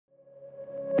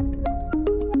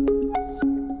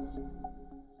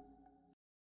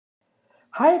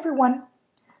Hi everyone!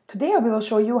 Today I will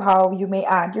show you how you may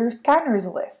add your scanners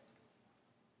list.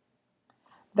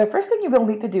 The first thing you will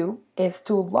need to do is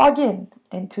to log in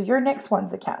into your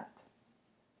NextOne's account.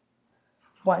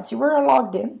 Once you are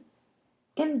logged in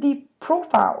the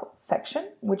Profile section,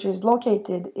 which is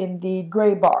located in the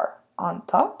gray bar on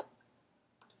top,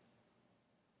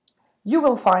 you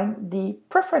will find the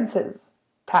Preferences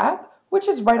tab, which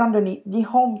is right underneath the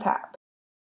Home tab.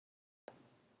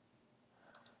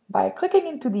 By clicking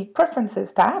into the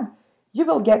Preferences tab, you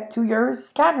will get to your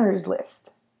scanners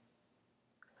list.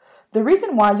 The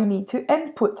reason why you need to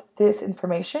input this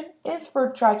information is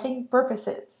for tracking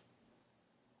purposes.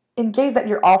 In case that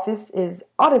your office is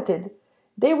audited,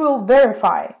 they will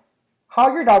verify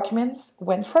how your documents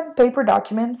went from paper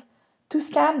documents to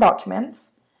scanned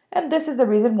documents, and this is the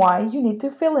reason why you need to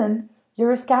fill in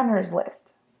your scanners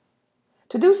list.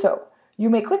 To do so, you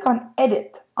may click on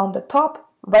Edit on the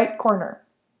top right corner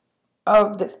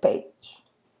of this page.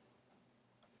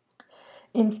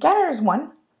 In Scanners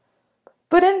 1,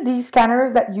 put in the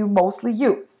scanners that you mostly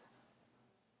use.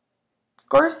 Of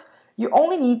course, you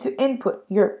only need to input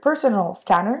your personal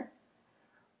scanner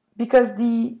because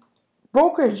the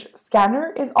brokerage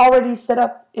scanner is already set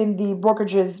up in the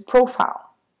brokerage's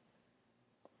profile.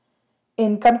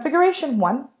 In Configuration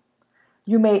 1,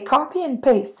 you may copy and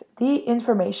paste the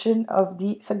information of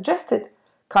the suggested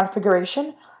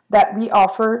configuration that we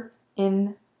offer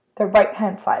in the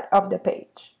right-hand side of the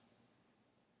page.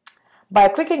 By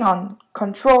clicking on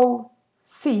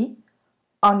Ctrl+C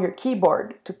on your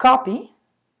keyboard to copy,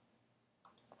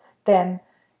 then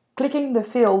clicking the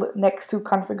field next to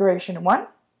Configuration 1,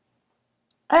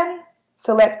 and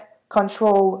select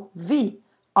Ctrl+V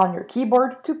on your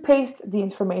keyboard to paste the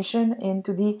information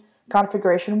into the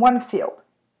Configuration 1 field.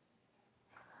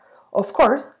 Of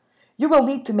course, you will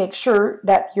need to make sure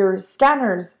that your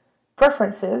scanner's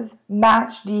preferences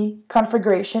match the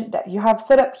configuration that you have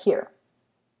set up here.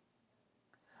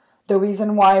 The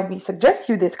reason why we suggest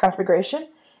you this configuration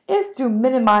is to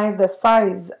minimize the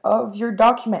size of your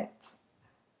documents.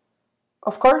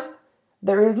 Of course,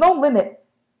 there is no limit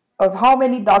of how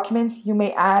many documents you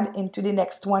may add into the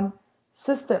NextOne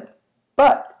system,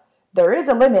 but there is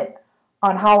a limit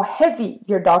on how heavy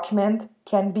your document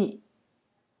can be.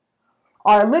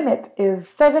 Our limit is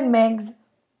 7 megs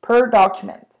per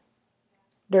document.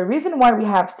 The reason why we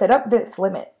have set up this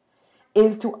limit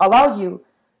is to allow you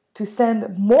to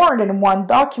send more than one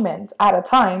document at a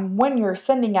time when you're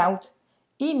sending out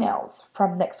emails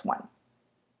from NextOne.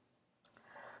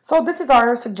 So this is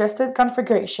our suggested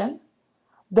configuration.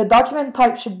 The document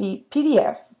type should be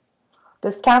PDF.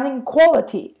 The scanning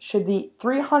quality should be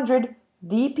 300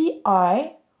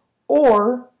 dpi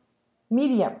or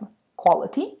medium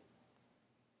quality.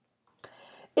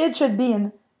 It should be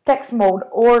in text mode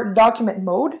or document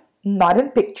mode, not in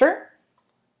picture.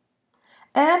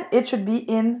 And it should be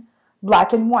in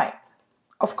black and white.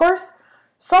 Of course,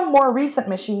 some more recent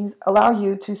machines allow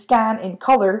you to scan in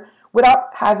color without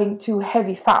having too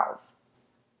heavy files.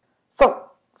 So,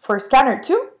 for Scanner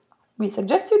 2, we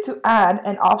suggest you to add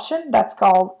an option that's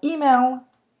called Email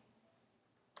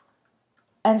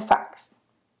and Fax.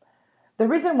 The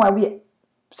reason why we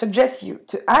suggest you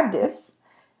to add this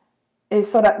is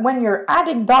so that when you're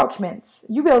adding documents,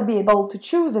 you will be able to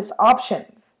choose these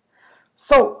options.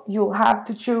 So you'll have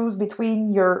to choose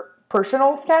between your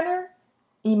personal scanner,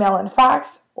 email and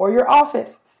fax, or your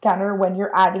office scanner when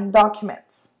you're adding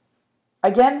documents.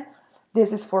 Again,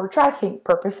 this is for tracking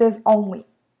purposes only.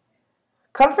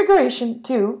 Configuration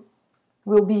 2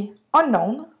 will be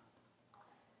unknown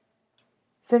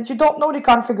since you don't know the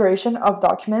configuration of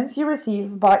documents you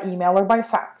receive by email or by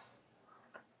fax.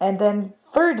 And then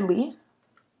thirdly,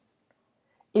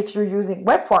 if you're using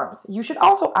web forms, you should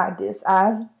also add this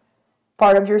as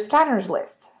part of your scanners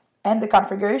list. And the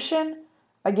configuration,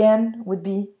 again, would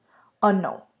be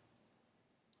unknown.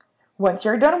 Once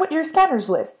you're done with your scanners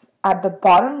list, at the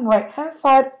bottom right-hand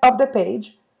side of the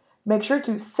page, make sure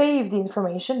to save the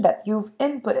information that you've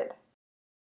inputted.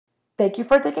 Thank you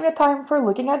for taking the time for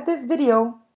looking at this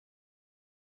video.